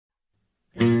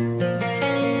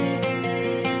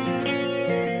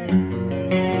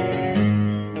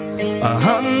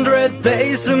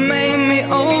days have made me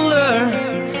older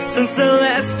since the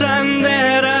last time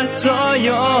that I saw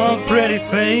your pretty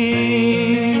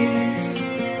face.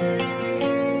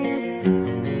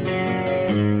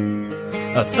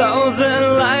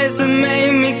 1,000 lies have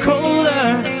made me colder,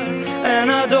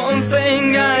 and I don't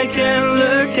think I can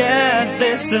look at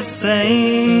this the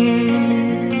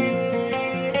same.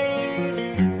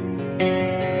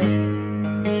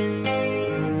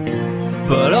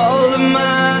 But all the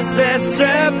miles that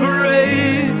separate,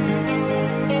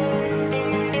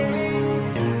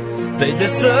 they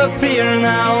disappear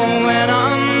now when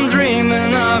I'm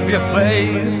dreaming of your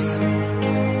face.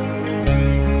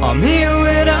 I'm here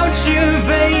without you,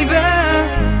 baby,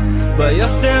 but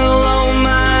you're still on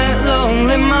my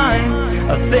lonely mind.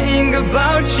 I think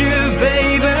about you,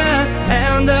 baby,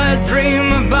 and I dream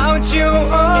about you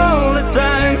all the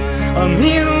time. I'm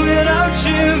here without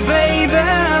you, baby,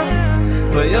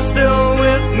 but you're still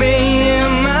with me in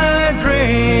my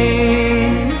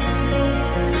dreams.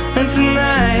 And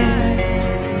tonight,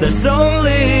 there's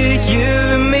only you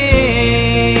and me,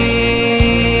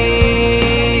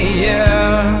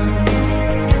 yeah.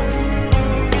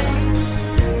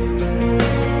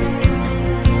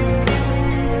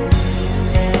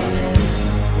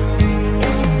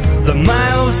 The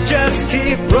miles just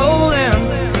keep rolling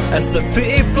as the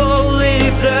people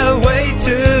leave their way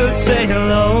to say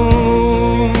hello.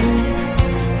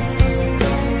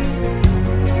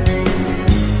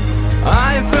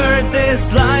 I've heard this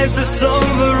life is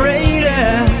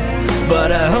overrated, but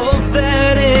I hope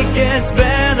that it gets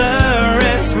better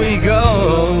as we go.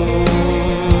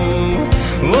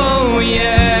 Oh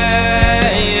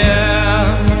yeah, yeah.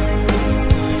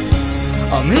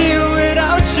 I'm here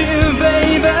without you,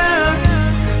 baby,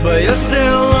 but you're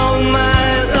still on my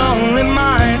lonely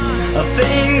mind. I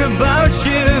think about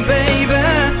you, baby,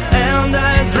 and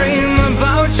I dream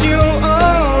about you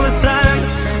all the time.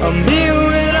 I'm here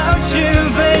without you,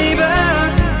 baby,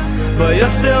 but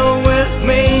you're still with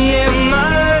me in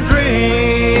my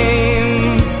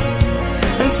dreams.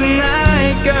 And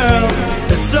tonight, girl,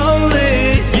 it's only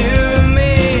you and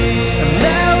me. And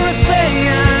everything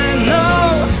I know,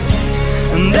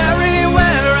 and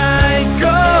everywhere I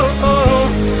go,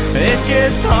 it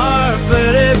gets hard,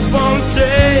 but it won't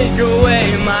take away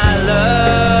my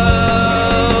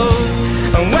love.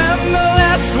 And when the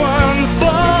last one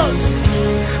falls,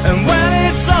 and when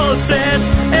it's all said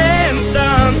and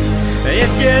done,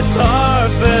 it gets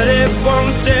hard, but it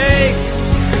won't take